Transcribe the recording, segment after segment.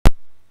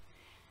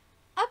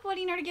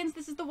Woody Nerdigans.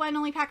 This is the one and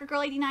only Packer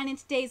Girl 89, and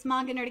today's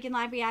Manga Nerdigan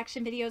live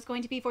reaction video is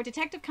going to be for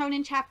Detective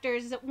Conan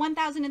chapters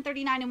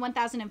 1039 and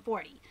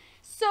 1040.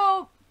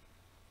 So,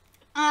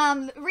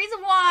 the reason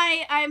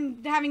why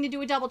I'm having to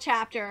do a double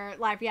chapter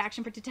live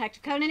reaction for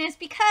Detective Conan is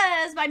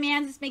because my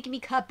man's is making me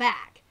cut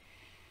back.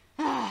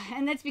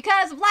 And it's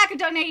because of lack of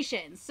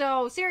donations.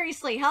 So,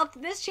 seriously, help.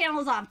 This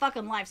channel is on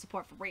fucking life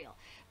support for real.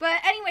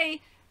 But anyway,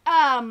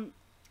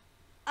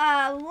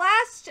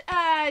 last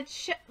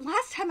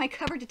time I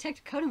covered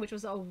Detective Conan, which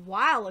was a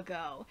while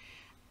ago,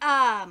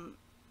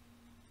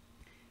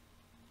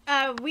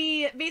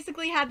 we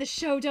basically had the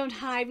show Don't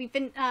Hide. We've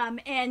been,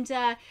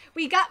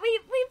 we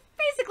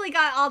basically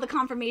got all the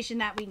confirmation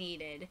that we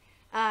needed,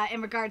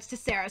 in regards to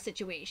Sarah's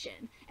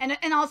situation.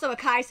 And also a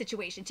Kai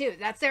situation, too.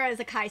 That Sarah is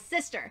a Kai's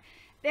sister.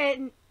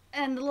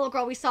 And the little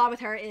girl we saw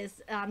with her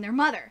is, their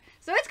mother.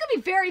 So it's gonna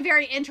be very,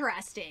 very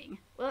interesting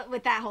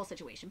with that whole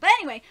situation. But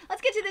anyway,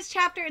 let's get to this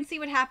chapter and see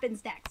what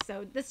happens next.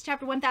 So this is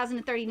chapter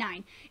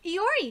 1039.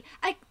 Iori,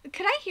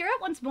 could I hear it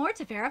once more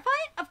to verify?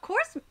 Of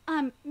course,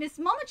 Miss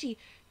Momiji.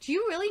 Do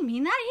you really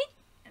mean that?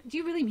 Do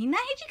you really mean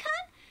that,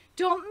 Heiji-kun?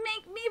 Don't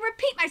make me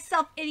repeat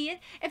myself, idiot.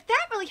 If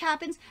that really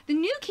happens, the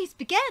new case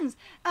begins.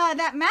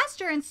 That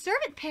master and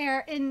servant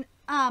pair,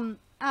 Uka,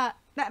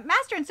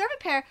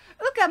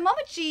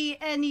 Momiji,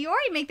 and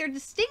Iori make their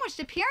distinguished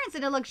appearance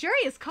in a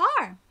luxurious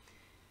car.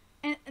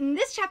 And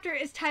this chapter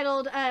is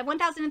titled,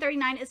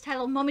 1039 is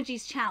titled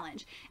Momiji's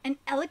Challenge. An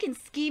elegant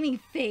scheming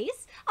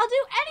face? I'll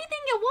do anything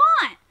you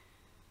want.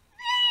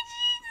 I'm so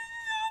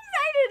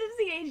excited to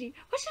see Eiji.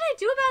 What should I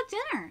do about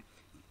dinner?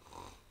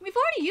 We've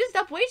already used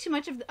up way too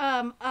much of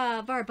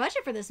our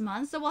budget for this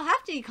month, so we'll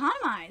have to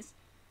economize.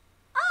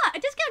 A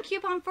discount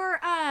coupon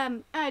for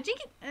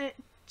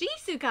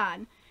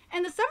Jisukan.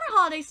 And the summer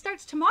holiday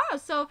starts tomorrow,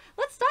 so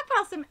let's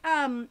stockpile some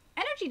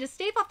energy to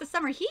stave off the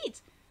summer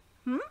heat.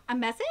 A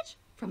message?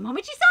 From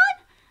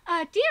Momiji-san?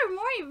 Dear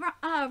Mori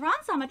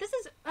Ransama, this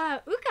is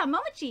Uka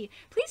Momiji.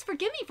 Please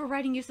forgive me for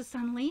writing you so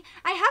suddenly.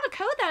 I have a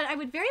code that I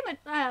would very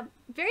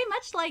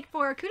much like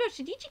for Kudo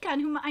Shidichi-kun,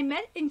 whom I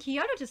met in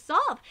Kyoto, to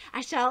solve.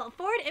 I shall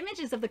forward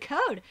images of the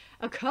code.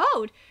 A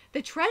code?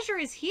 The treasure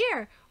is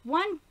here.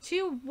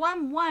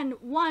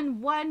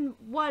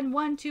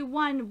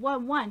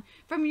 121111112111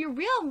 from your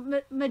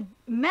real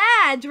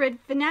Madrid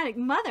fanatic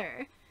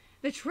mother.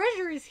 The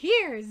treasure is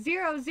here.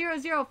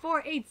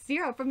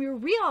 000480 from your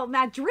real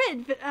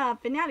Madrid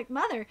fanatic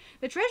mother.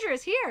 The treasure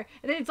is here.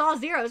 And then it's all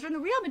zeros from the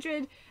real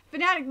Madrid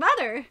fanatic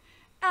mother.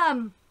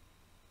 Dude,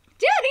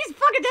 these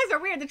fucking texts are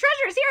weird. The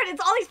treasure is here, and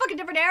it's all these fucking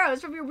different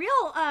arrows from your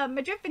real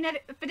Madrid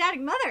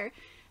fanatic mother.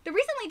 The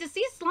recently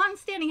deceased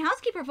long-standing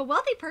housekeeper of a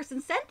wealthy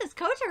person sent this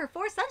code to her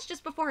 4 sons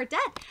just before her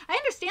death. I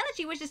understand that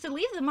she wishes to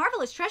leave the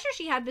marvelous treasure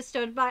she had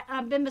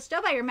been bestowed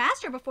by your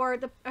master before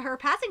her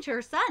passing to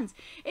her sons.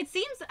 It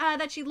seems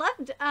that she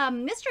loved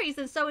mysteries,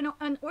 and so in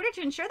order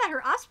to ensure that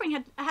her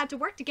offspring had to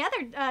work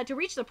together to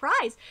reach the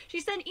prize, she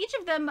sent each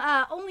of them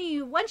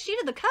only 1 sheet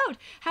of the code.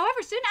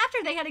 However, soon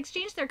after they had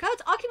exchanged their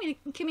codes, all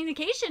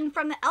communication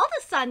from the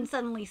eldest son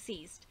suddenly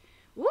ceased.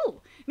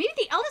 Ooh, maybe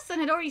the eldest son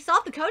had already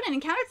solved the code and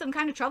encountered some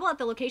kind of trouble at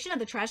the location of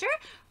the treasure?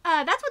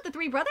 That's what the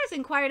 3 brothers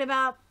inquired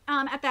about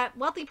at that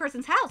wealthy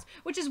person's house,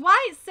 which is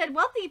why said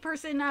wealthy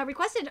person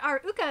requested our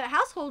Uka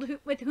household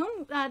with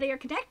whom they are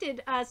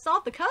connected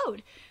solve the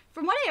code.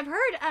 From what I have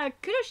heard,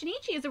 Kudo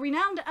Shinichi is a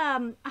renowned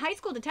high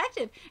school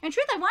detective. In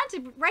truth, I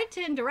wanted to write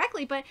to him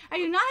directly, but I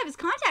do not have his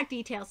contact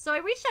details, so I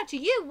reached out to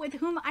you, with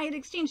whom I had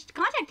exchanged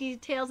contact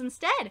details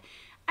instead.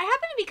 I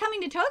happen to be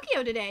coming to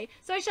Tokyo today,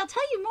 so I shall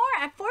tell you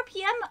more at 4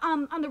 p.m.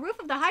 On the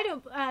roof of the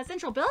Haido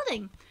Central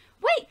Building.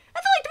 Wait,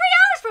 that's only 3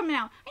 hours from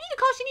now. I need to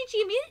call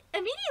Shinichi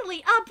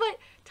immediately. But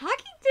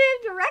talking to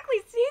him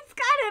directly seems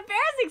kind of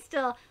embarrassing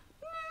still.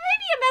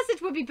 Maybe a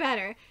message would be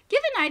better,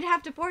 given I'd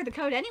have to forward the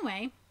code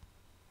anyway.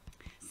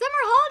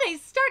 Summer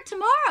holidays start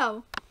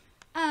tomorrow.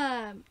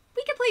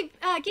 We can play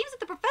games at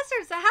the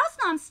professor's house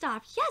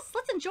nonstop. Yes,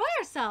 let's enjoy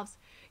ourselves.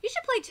 You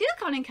should play too,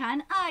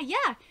 Conan-kun.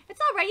 Yeah,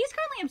 it's alright. He's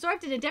currently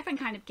absorbed in a different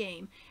kind of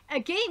game. A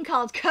game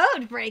called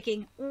Code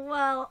Breaking.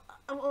 Well,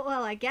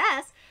 I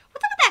guess.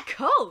 What's up with that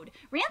code?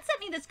 Rand sent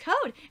me this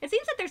code. It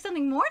seems that there's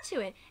something more to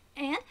it.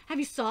 And, have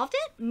you solved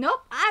it?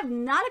 Nope, I have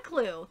not a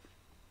clue.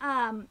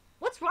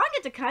 What's wrong,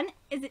 Ita-kun?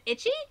 Is it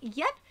itchy?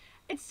 Yep.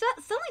 It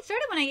suddenly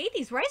started when I ate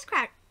these rice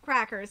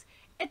crackers.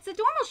 It's a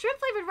normal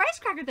shrimp-flavored rice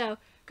cracker, though.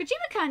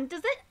 Kojima-kun,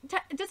 does it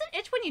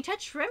itch when you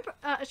touch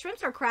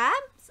shrimps or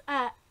crabs?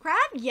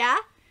 Crab? Yeah.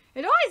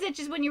 It always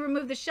itches when you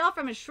remove the shell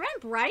from a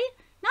shrimp, right?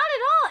 Not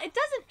at all. It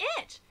doesn't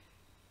itch.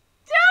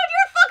 Dude,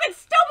 you're fucking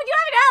stupid. You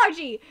have an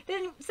allergy.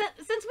 Then,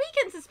 since we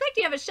can suspect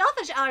you have a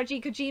shellfish allergy,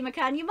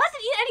 Kojima-kun, you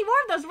mustn't eat any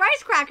more of those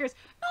rice crackers.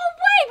 No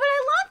way, but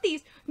I love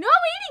these. No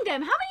eating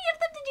them. How many of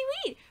them did you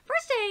eat?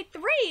 First I ate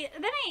 3,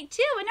 then I ate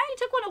 2, and now you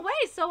took 1 away,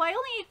 so I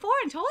only ate 4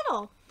 in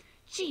total.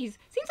 Jeez,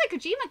 seems like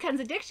Kojima-kun's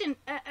addiction,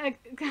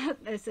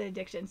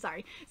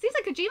 sorry. Seems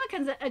like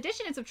Kojima-kun's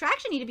addition and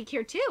subtraction need to be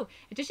cured too.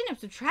 Addition and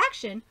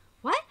subtraction?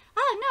 What?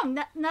 Oh,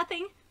 no,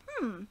 nothing.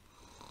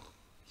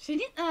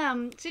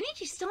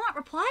 Shinichi's still not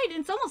replied, and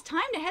it's almost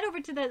time to head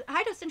over to the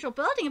Hido Central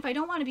building if I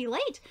don't want to be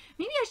late.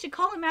 Maybe I should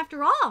call him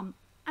after all.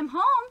 I'm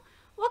home.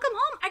 Welcome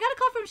home. I got a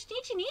call from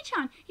Shinichi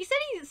Nichan. He said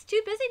he's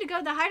too busy to go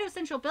to the Hido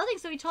Central building,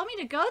 so he told me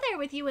to go there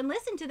with you and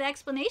listen to the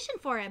explanation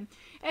for him.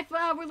 If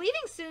we're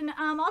leaving soon,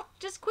 I'll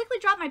just quickly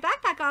drop my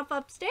backpack off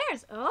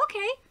upstairs.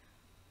 Okay.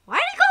 Why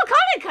did he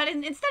call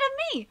Conan instead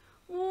of me?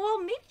 Well,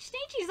 maybe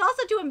Shinichi's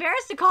also too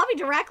embarrassed to call me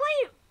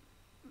directly.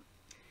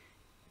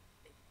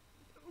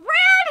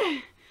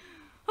 Ran!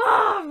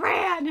 Oh,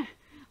 Ran!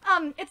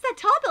 It's that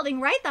tall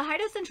building, right? The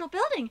Hido Central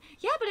building.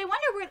 Yeah, but I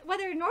wonder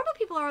whether normal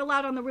people are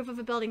allowed on the roof of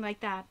a building like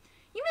that.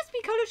 You must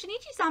be Kodo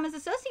Shinichi-sama's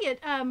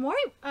associate,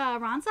 Mori,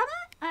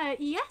 Ran-sama?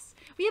 Yes.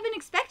 We have been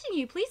expecting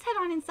you. Please head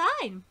on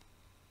inside.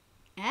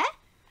 Eh? Ah,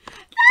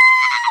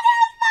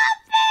 there's my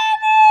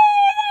baby!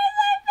 There's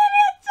my baby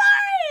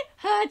Hattori!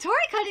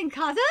 Hattori-kun and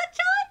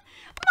Kazuha-chan?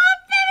 My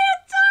baby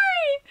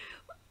Hattori!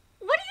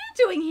 What are you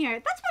doing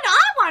here? That's what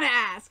I want to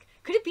ask.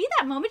 Could it be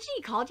that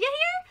Momiji called you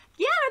here?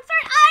 Yeah, that's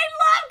right. I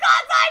love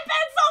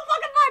Kansai-pen so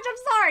fucking much.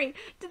 I'm sorry.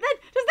 Does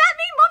that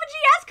mean Momiji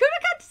asked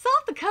Kudokan to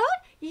solve the code?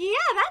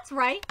 Yeah, that's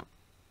right.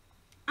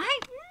 I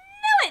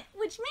knew it,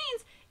 which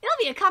means it'll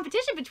be a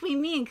competition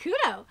between me and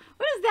Kudo.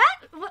 What is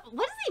that?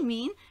 What does he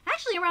mean?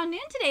 Actually, around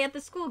noon today at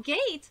the school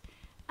gate,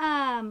 3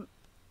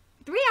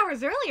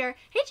 hours earlier,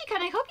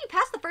 Heichi-kun, I hope you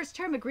passed the first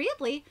term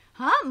agreeably.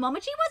 Huh?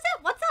 Momiji, was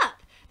it? What's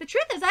up? The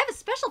truth is, I have a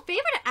special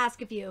favor to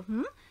ask of you.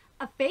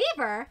 A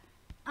favor?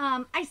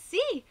 I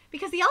see.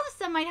 Because the eldest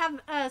son might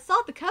have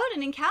solved the code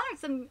and encountered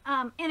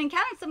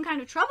some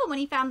kind of trouble when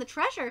he found the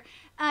treasure.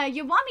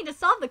 You want me to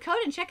solve the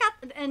code and check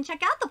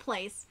out the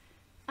place.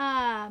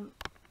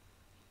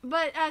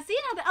 But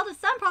seeing how the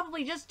eldest son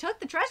probably just took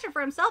the treasure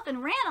for himself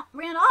and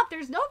ran off,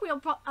 there's no real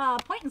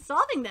point in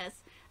solving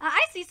this.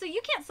 I see. So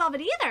you can't solve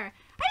it either.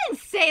 I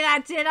didn't say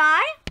that, did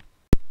I?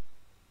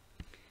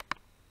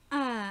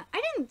 I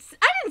didn't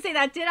say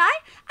that, did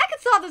I? I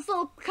could solve this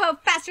little code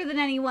faster than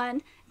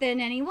anyone. Then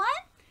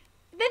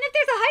if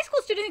there's a high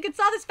school student who could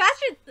solve this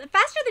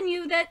faster than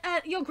you,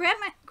 that you'll grant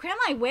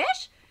my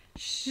wish?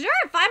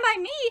 Sure, fine by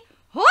me.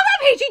 Hold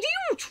up, Heichi. Do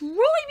you truly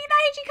mean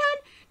that, Heichi-kun?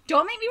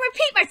 Don't make me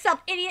repeat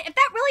myself, idiot. If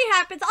that really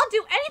happens, I'll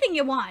do anything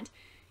you want.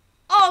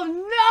 Oh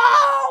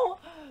no!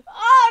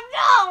 Oh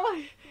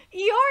no!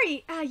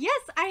 Iori,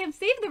 yes, I have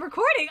saved the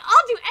recording.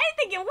 I'll do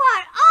anything you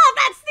want. Oh,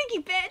 that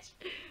sneaky bitch!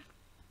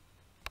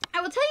 I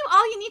will tell you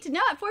all you need to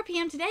know at 4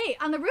 p.m. today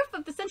on the roof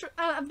of the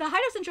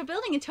Hido Central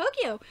building in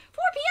Tokyo. 4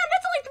 p.m.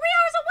 That's only 3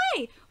 hours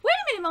away. Wait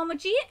a minute,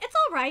 Momoji. It's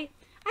all right.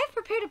 I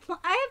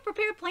have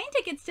prepared plane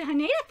tickets to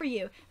Haneda for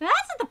you. Now,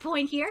 that's not the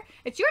point here.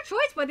 It's your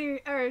choice whether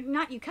or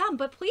not you come,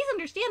 but please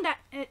understand that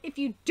if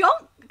you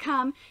don't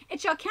come, it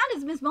shall count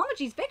as Miss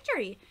Momoji's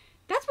victory.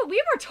 That's what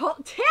we were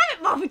told. Damn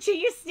it, Momoji,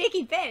 you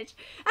sneaky bitch.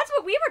 That's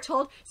what we were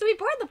told, so we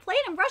boarded the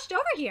plane and rushed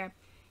over here.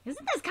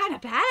 Isn't this kind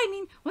of bad? I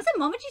mean, wasn't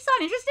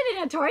Momoji-san interested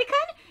in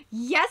Hattori-kun?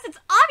 Yes, it's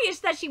obvious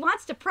that she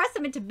wants to press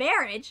him into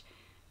marriage.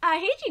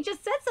 Heichi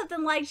just said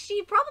something like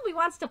she probably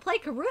wants to play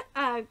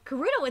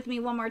Karuta with me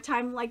one more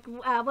time, like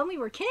when we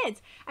were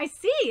kids. I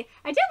see.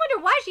 I did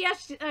wonder why she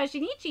asked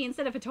Shinichi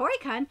instead of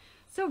Hattori-kun.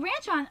 So,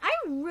 Ranchan, I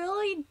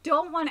really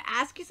don't want to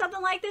ask you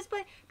something like this,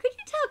 but could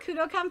you tell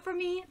Kudo-kun for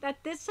me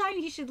that this time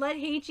he should let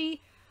Heichi...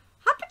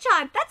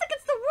 Happa-chan, that's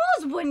against the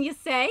rules, wouldn't you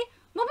say?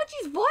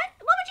 Momoji's voice!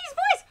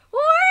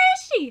 Where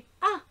is she?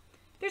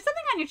 There's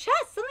something on your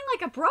chest, something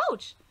like a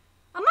brooch.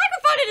 A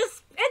microphone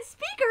and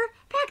speaker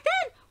back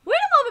then. Wait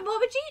a moment,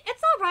 Momoji.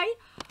 It's all right.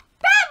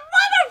 Bad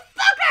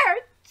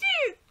motherfucker!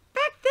 Jeez.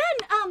 Back then,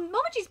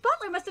 Momoji's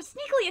butler must have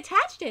sneakily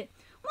attached it.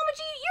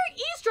 Momoji, you're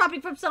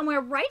eavesdropping from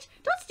somewhere, right?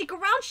 Don't stick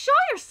around, show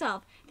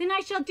yourself. Then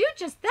I shall do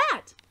just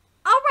that.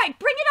 All right,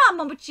 bring it on,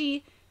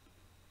 Momoji.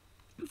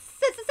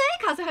 Say,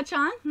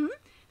 Kazuha-chan.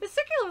 The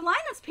circular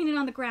line that's painted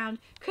on the ground.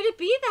 Could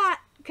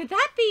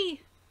that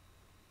be...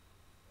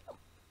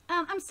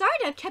 I'm sorry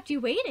to have kept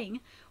you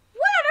waiting.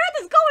 What on earth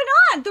is going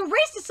on? The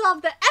race to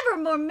solve the ever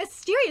more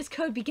mysterious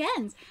code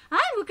begins. I'm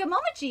Uka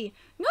Momoji.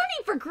 No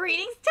need for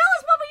greetings. Tell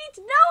us what we need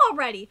to know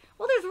already.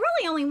 Well, there's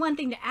really only one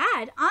thing to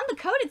add. On the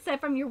code it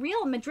said from your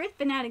real Madrid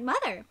fanatic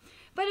mother.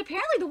 But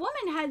apparently the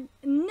woman had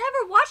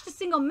never watched a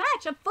single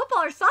match of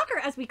football or soccer,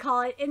 as we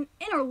call it, in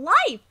her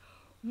life.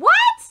 What?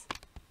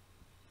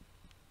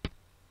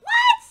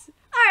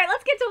 Alright,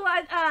 let's get to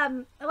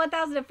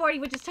 1040,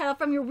 which is titled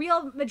From Your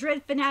Real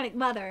Madrid Fanatic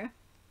Mother.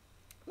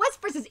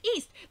 West versus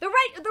East. The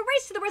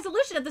race to the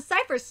resolution of the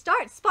cipher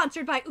starts,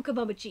 sponsored by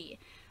Ukamomochi.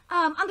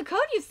 On the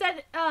code it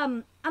said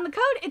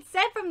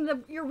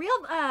from your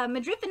real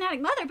Madrid fanatic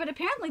mother, but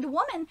apparently the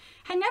woman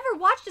had never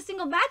watched a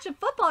single match of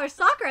football or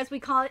soccer, as we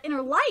call it, in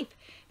her life.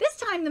 This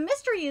time the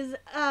mystery is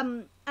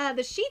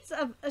the sheets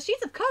of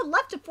code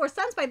left to four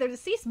sons by their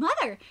deceased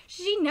mother.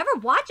 She never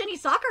watched any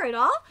soccer at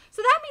all,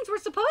 so that means we're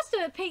supposed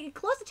to pay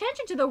close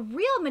attention to the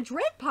real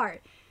Madrid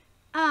part.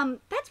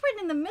 That's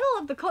written in the middle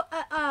of the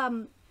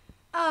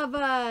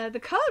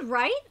code,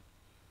 right?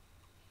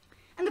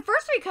 And the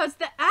first three codes,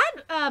 the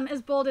ad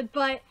is bolded,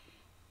 but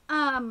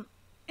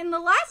in the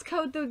last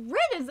code, the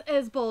grid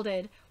is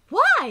bolded.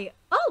 Why?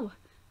 Oh,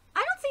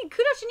 I don't see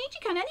Kudo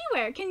Shinichi-kun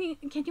anywhere.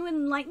 Can you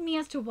enlighten me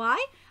as to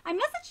why? I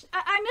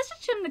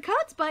messaged him the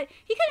codes, but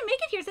he couldn't make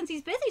it here since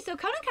he's busy, so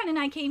Conan-kun and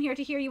I came here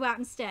to hear you out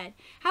instead.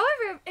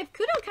 However, if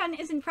Kudo-kun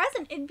isn't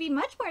present, it'd be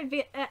much more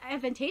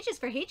advantageous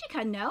for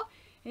Heiji-kun, no?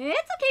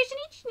 It's okay,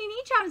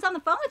 Shinichi-chan is on the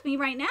phone with me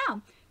right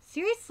now.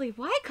 Seriously,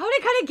 why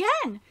Conan-kun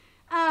again?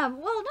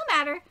 Well, no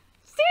matter.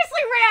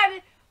 Seriously,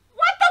 Ran!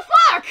 What the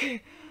fuck?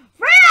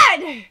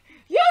 Ran!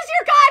 Use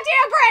your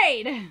goddamn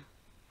brain!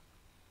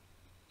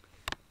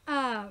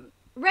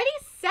 Ready,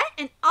 set,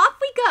 and off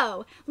we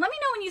go. Let me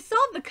know when you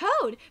solve the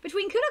code.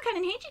 Between Kudo-kun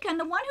and Heiji-kun,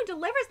 the one who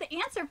delivers the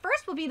answer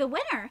first will be the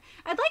winner.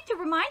 I'd like to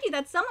remind you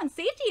that someone's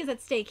safety is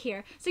at stake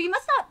here, so you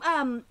must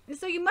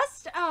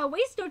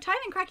waste no time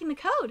in cracking the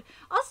code.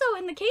 Also,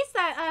 in the case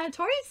that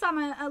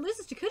Hattori-sama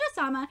loses to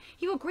Kudo-sama,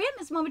 he will grant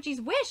Miss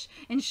Momiji's wish.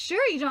 And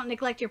sure, you don't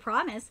neglect your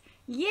promise.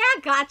 Yeah,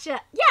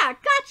 gotcha. Yeah,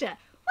 gotcha.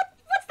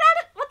 What's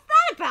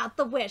that about,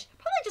 the wish?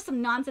 Probably just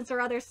some nonsense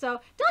or other, so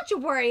don't you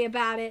worry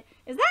about it.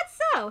 Is that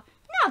so?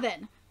 Now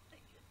then.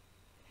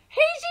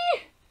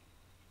 Heiji?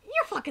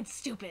 You're fucking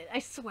stupid, I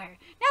swear.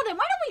 Now then,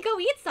 why don't we go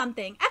eat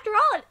something? After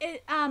all,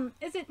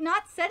 is it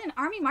not said an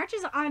army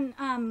marches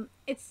on,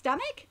 its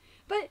stomach?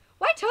 But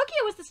why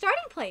Tokyo was the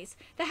starting place?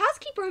 The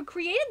housekeeper who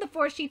created the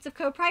 4 sheets of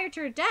code prior to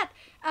her death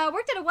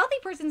worked at a wealthy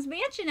person's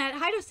mansion at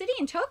Haido City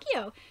in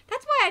Tokyo.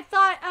 That's why I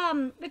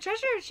thought the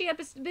treasure she had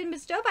been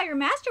bestowed by her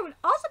master would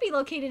also be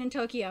located in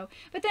Tokyo.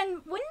 But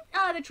then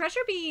wouldn't the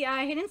treasure be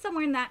hidden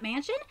somewhere in that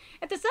mansion?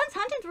 If the sun's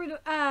hunting through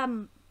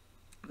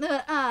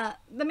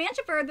the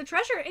mansion for the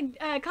treasure,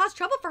 it caused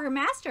trouble for her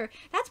master.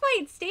 That's why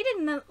it's stated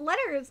in the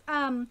letters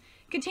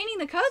containing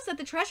the codes that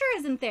the treasure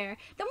isn't there.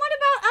 Then what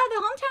about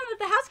the hometown of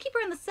the housekeeper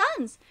and the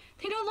sons?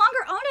 They no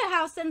longer own a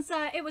house since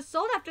it was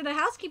sold after the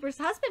housekeeper's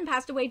husband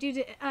passed away due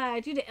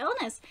to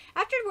illness.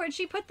 Afterwards,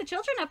 she put the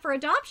children up for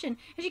adoption,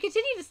 and she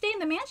continued to stay in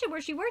the mansion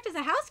where she worked as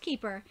a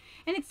housekeeper.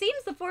 And it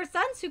seems the 4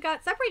 sons who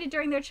got separated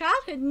during their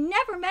childhood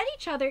never met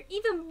each other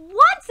even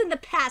once in the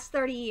past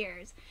 30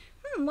 years.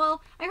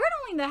 Well, I heard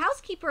only the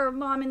housekeeper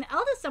mom and the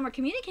eldest son were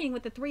communicating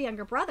with the 3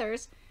 younger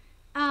brothers.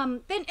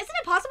 Then isn't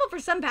it possible for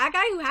some bad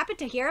guy who happened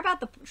to hear about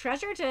the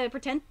treasure to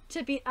pretend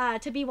to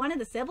be one of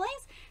the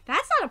siblings?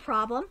 That's not a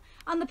problem.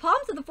 On the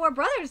palms of the 4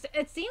 brothers,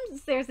 it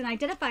seems there's an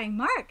identifying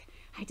mark.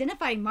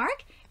 Identifying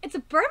mark? It's a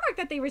birthmark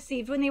that they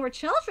received when they were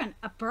children.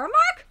 A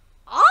birthmark?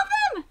 All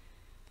of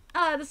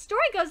them? The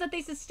story goes that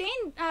they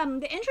sustained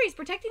the injuries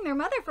protecting their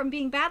mother from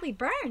being badly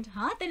burned.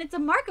 Huh? Then it's a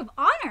mark of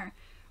honor.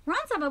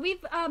 Ran-sama,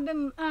 we've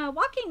been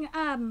walking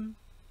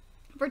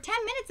for 10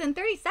 minutes and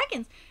 30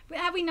 seconds.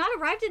 Have we not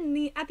arrived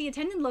at the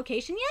intended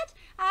location yet?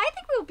 I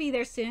think we'll be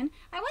there soon.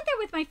 I went there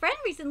with my friend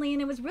recently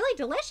and it was really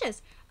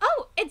delicious.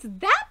 Oh, it's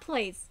that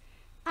place.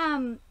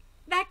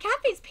 That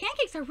cafe's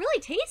pancakes are really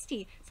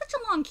tasty. Such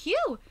a long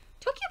queue.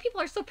 Tokyo people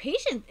are so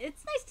patient.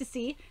 It's nice to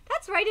see.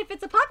 That's right, if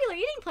it's a popular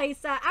eating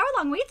place,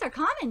 hour-long waits are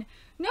common.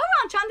 No,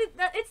 Ron-chan,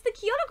 it's the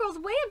Kyoto girl's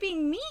way of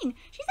being mean.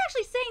 She's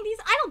actually saying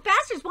these idle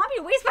bastards want me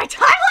to waste my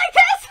time like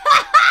this?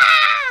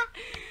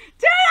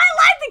 Dude, I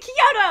like the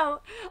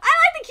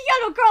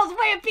Kyoto girl's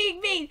way of being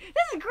mean.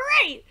 This is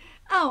great.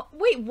 Oh,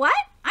 wait, what?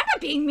 I'm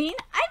not being mean.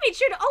 I made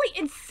sure to only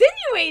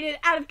insinuate it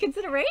out of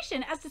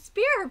consideration as to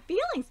spare her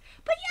feelings.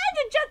 But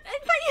you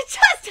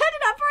just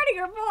ended up hurting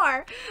her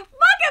more.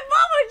 Fucking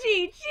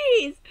Momoji,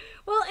 jeez.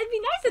 Well, it'd be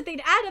nice if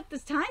they'd add up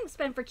this time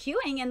spent for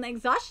queuing and the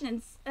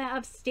exhaustion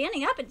of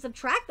standing up and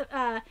subtract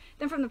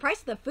them from the price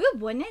of the food,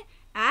 wouldn't it?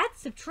 Add,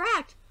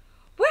 subtract.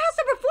 Warehouse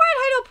number 4 at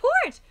Haido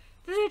Port.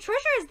 The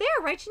treasure is there,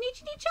 right,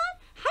 Shinichi-chan?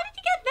 How did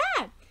you get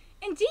that?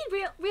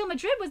 Indeed, Real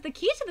Madrid was the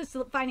key to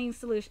finding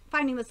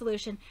the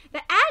solution.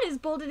 The add is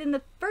bolded in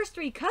the first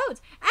 3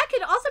 codes. Add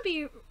could also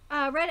be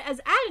read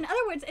as add. In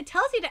other words, it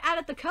tells you to add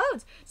up the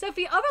codes. So if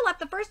you overlap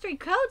the first 3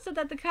 codes so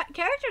that the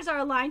characters are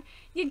aligned,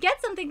 you'd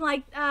get something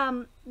like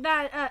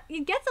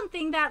you'd get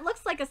something that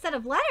looks like a set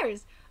of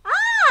letters.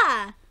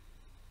 Ah,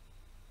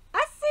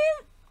 I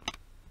see.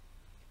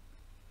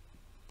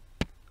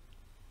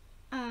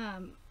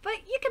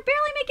 But you can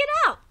barely make it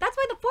out. That's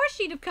why the 4th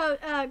sheet of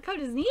code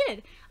is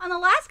needed. On the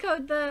last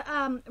code, the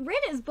rid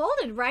is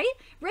bolded, right?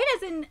 Rid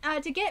as in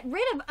to get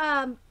rid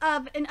of,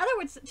 in other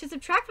words, to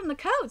subtract from the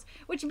codes,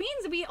 which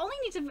means we only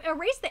need to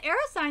erase the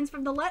arrow signs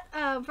from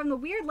the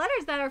weird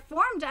letters that are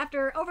formed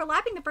after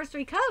overlapping the first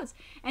 3 codes.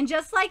 And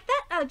just like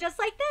that, just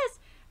like this,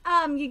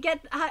 you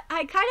get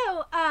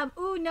Haikaido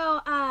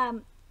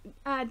no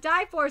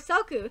Dai for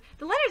Soku.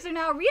 The letters are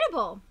now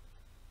readable.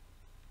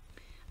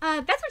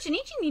 That's what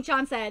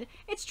Shinichi-chan said.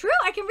 It's true,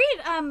 I can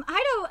read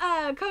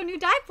Haido Ko Nu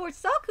Dai for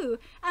Soku.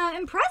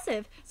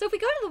 Impressive. So if we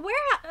go to the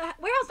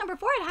warehouse number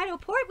 4 at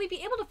Haido Port, we'd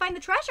be able to find the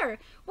treasure.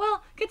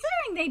 Well,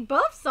 considering they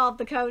both solved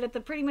the code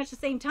at pretty much the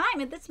same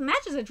time, this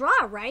matches a draw,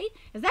 right?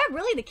 Is that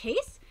really the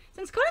case?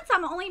 Since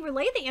Conan-sama only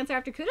relayed the answer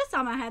after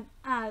Kudo-sama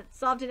had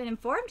solved it and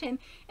informed him,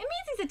 it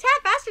means he's a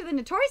tad faster than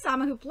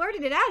Notori-sama, who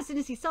blurted it out as soon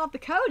as he solved the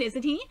code,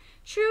 isn't he?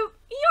 True.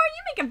 You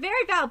make a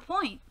very valid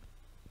point.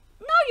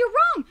 No, you're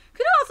wrong.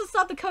 Kudo also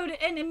solved the code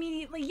and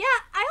immediately. Yeah,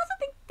 I also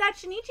think that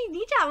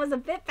Shinichi-chan was a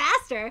bit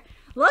faster.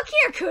 Look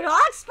here, Kudo,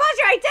 I'll expose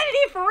your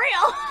identity for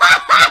real.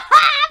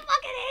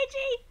 Fucking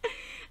Heiji.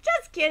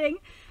 Just kidding.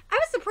 I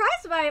was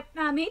surprised by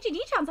Meiji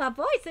Nichan's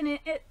voice, and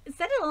it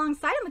said it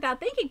alongside him without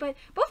thinking, but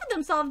both of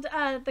them solved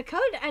the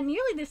code at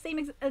nearly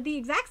the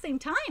exact same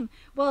time.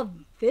 Well,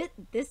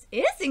 this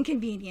is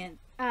inconvenient.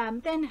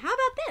 Then how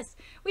about this?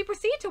 We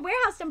proceed to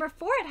warehouse number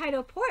 4 at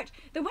Haido Port.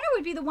 The winner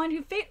would be the one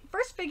who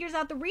first figures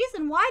out the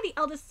reason why the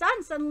eldest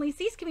son suddenly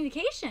ceased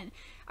communication.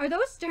 Are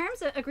those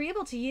terms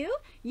agreeable to you?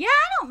 Yeah,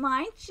 I don't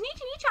mind.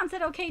 Shinichi Nichan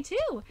said okay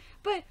too.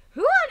 But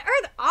who on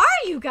earth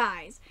are you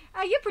guys?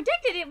 You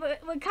predicted it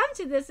would come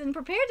to this and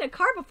prepared a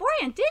car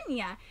beforehand, didn't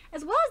ya?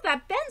 As well as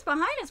that Benz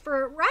behind us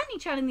for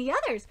Rani-chan and the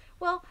others.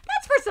 Well,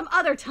 that's for some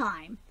other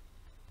time.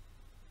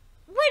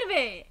 Wait a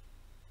minute.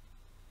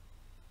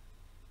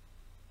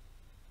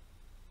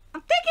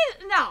 I'm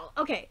thinking, no,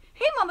 okay.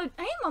 Hey,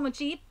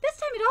 Momoji, this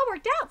time it all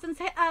worked out since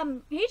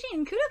Heiji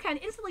and Kudo-kan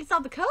instantly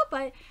solved the code,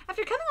 but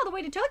after coming all the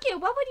way to Tokyo,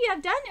 what would you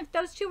have done if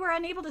those two were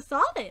unable to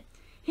solve it?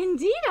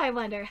 Indeed, I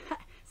wonder.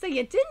 So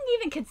you didn't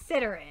even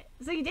consider it.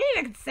 So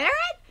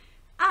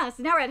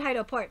now we're at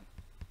Haido Port.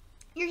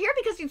 You're here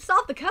because you've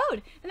solved the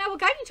code. Then I will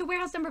guide you to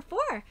warehouse number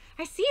 4.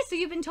 I see, so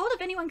you've been told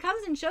if anyone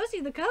comes and shows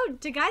you the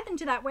code to guide them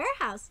to that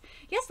warehouse.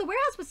 Yes, the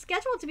warehouse was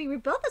scheduled to be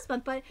rebuilt this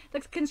month, but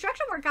the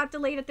construction work got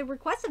delayed at the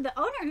request of the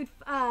owner who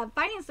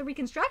financed the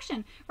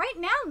reconstruction. Right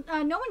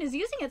now, no one is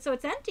using it, so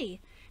it's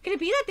empty. Could it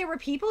be that there were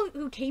people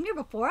who came here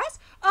before us?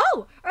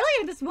 Oh,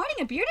 earlier this morning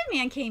a bearded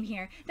man came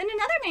here. Then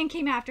another man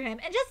came after him,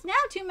 and just now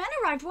 2 men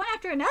arrived, one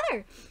after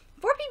another.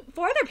 4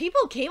 other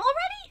people came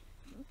already?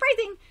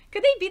 Phrasing,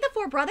 could they be the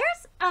 4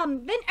 brothers?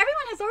 Then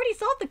everyone has already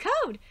solved the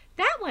code.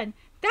 That one,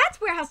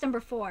 that's warehouse number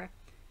 4.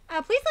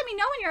 Please let me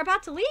know when you're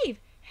about to leave.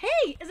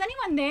 Hey, is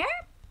anyone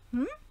there?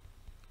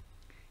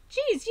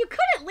 Geez, you could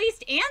at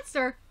least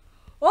answer.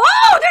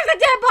 Oh, there's a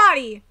dead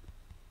body!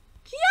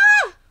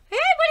 Yeah! Hey,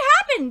 what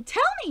happened?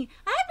 Tell me.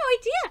 I have no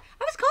idea.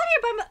 I was called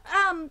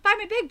here by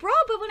my big bro,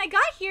 but when I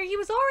got here, he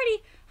was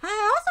already...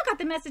 I also got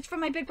the message from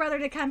my big brother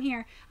to come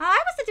here.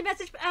 I was sent a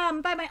message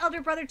by my elder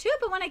brother too,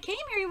 but when I came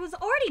here, he was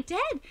already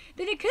dead.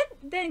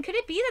 Then could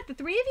it be that the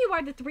 3 of you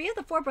are the 3 of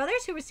the 4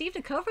 brothers who received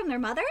a code from their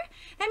mother?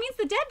 That means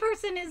the dead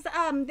person is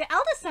the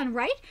eldest son,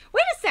 right?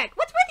 Wait a sec.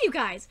 What's with you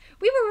guys?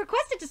 We were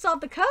requested to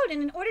solve the code,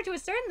 and in order to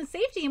ascertain the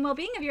safety and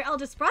well-being of your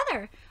eldest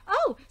brother.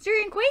 Oh, so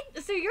you're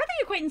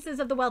the acquaintances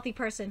of the wealthy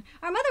person.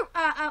 Our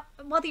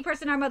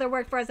mother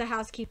worked for as a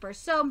housekeeper.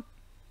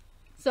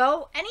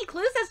 So, any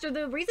clues as to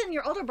the reason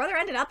your older brother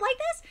ended up like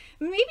this?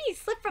 Maybe he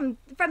slipped from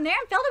there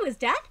and fell to his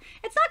death?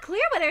 It's not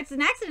clear whether it's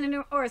an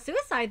accident or a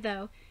suicide,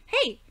 though.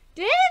 Hey,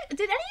 did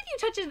any of you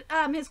touch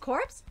his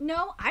corpse?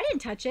 No, I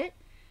didn't touch it.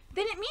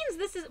 Then it means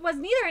this was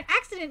neither an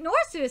accident nor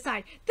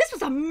suicide. This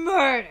was a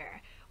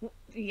murder.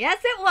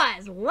 Yes, it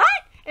was. What?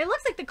 It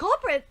looks like the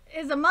culprit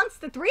is amongst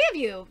the 3 of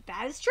you.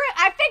 That is true.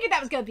 I figured that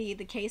was going to be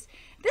the case.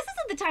 This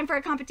isn't the time for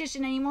a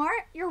competition anymore.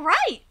 You're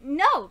right.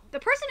 No, the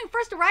person who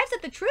first arrives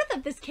at the truth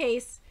of this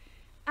case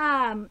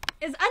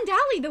is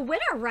undoubtedly the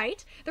winner,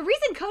 right? The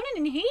reason Conan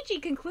and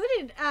Heiji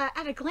concluded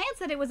at a glance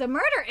that it was a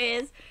murder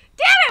is...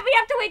 Damn it, we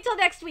have to wait till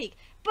next week.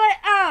 But,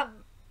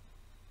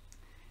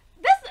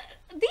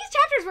 these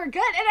chapters were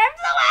good, and I'm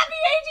so happy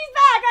Heiji's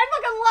back. I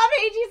fucking love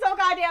Heiji so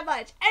goddamn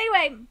much.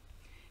 Anyway...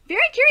 Very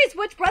curious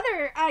which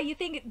brother you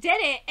think did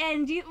it,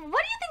 and what do you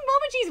think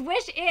Momoji's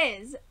wish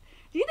is?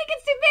 Do you think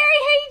it's to marry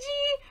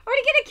Heiji, or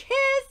to get a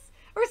kiss,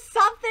 or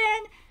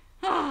something?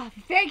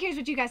 Very curious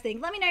what you guys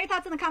think. Let me know your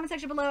thoughts in the comment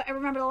section below, and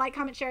remember to like,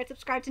 comment, share, and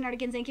subscribe to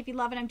Nerdigans Inc. if you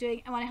love what I'm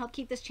doing and want to help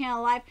keep this channel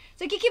alive,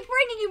 so I can keep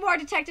bringing you more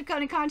Detective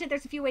Conan content.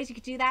 There's a few ways you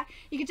could do that.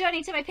 You can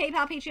donate to my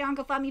PayPal, Patreon,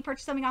 GoFundMe,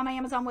 purchase something on my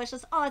Amazon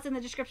wishlist. All that's in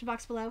the description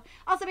box below.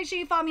 Also, make sure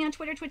you follow me on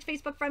Twitter, Twitch,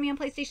 Facebook, friend me on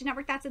PlayStation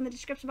Network. That's in the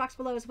description box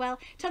below as well.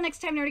 Till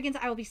next time, Nerdigans,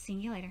 I will be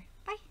seeing you later.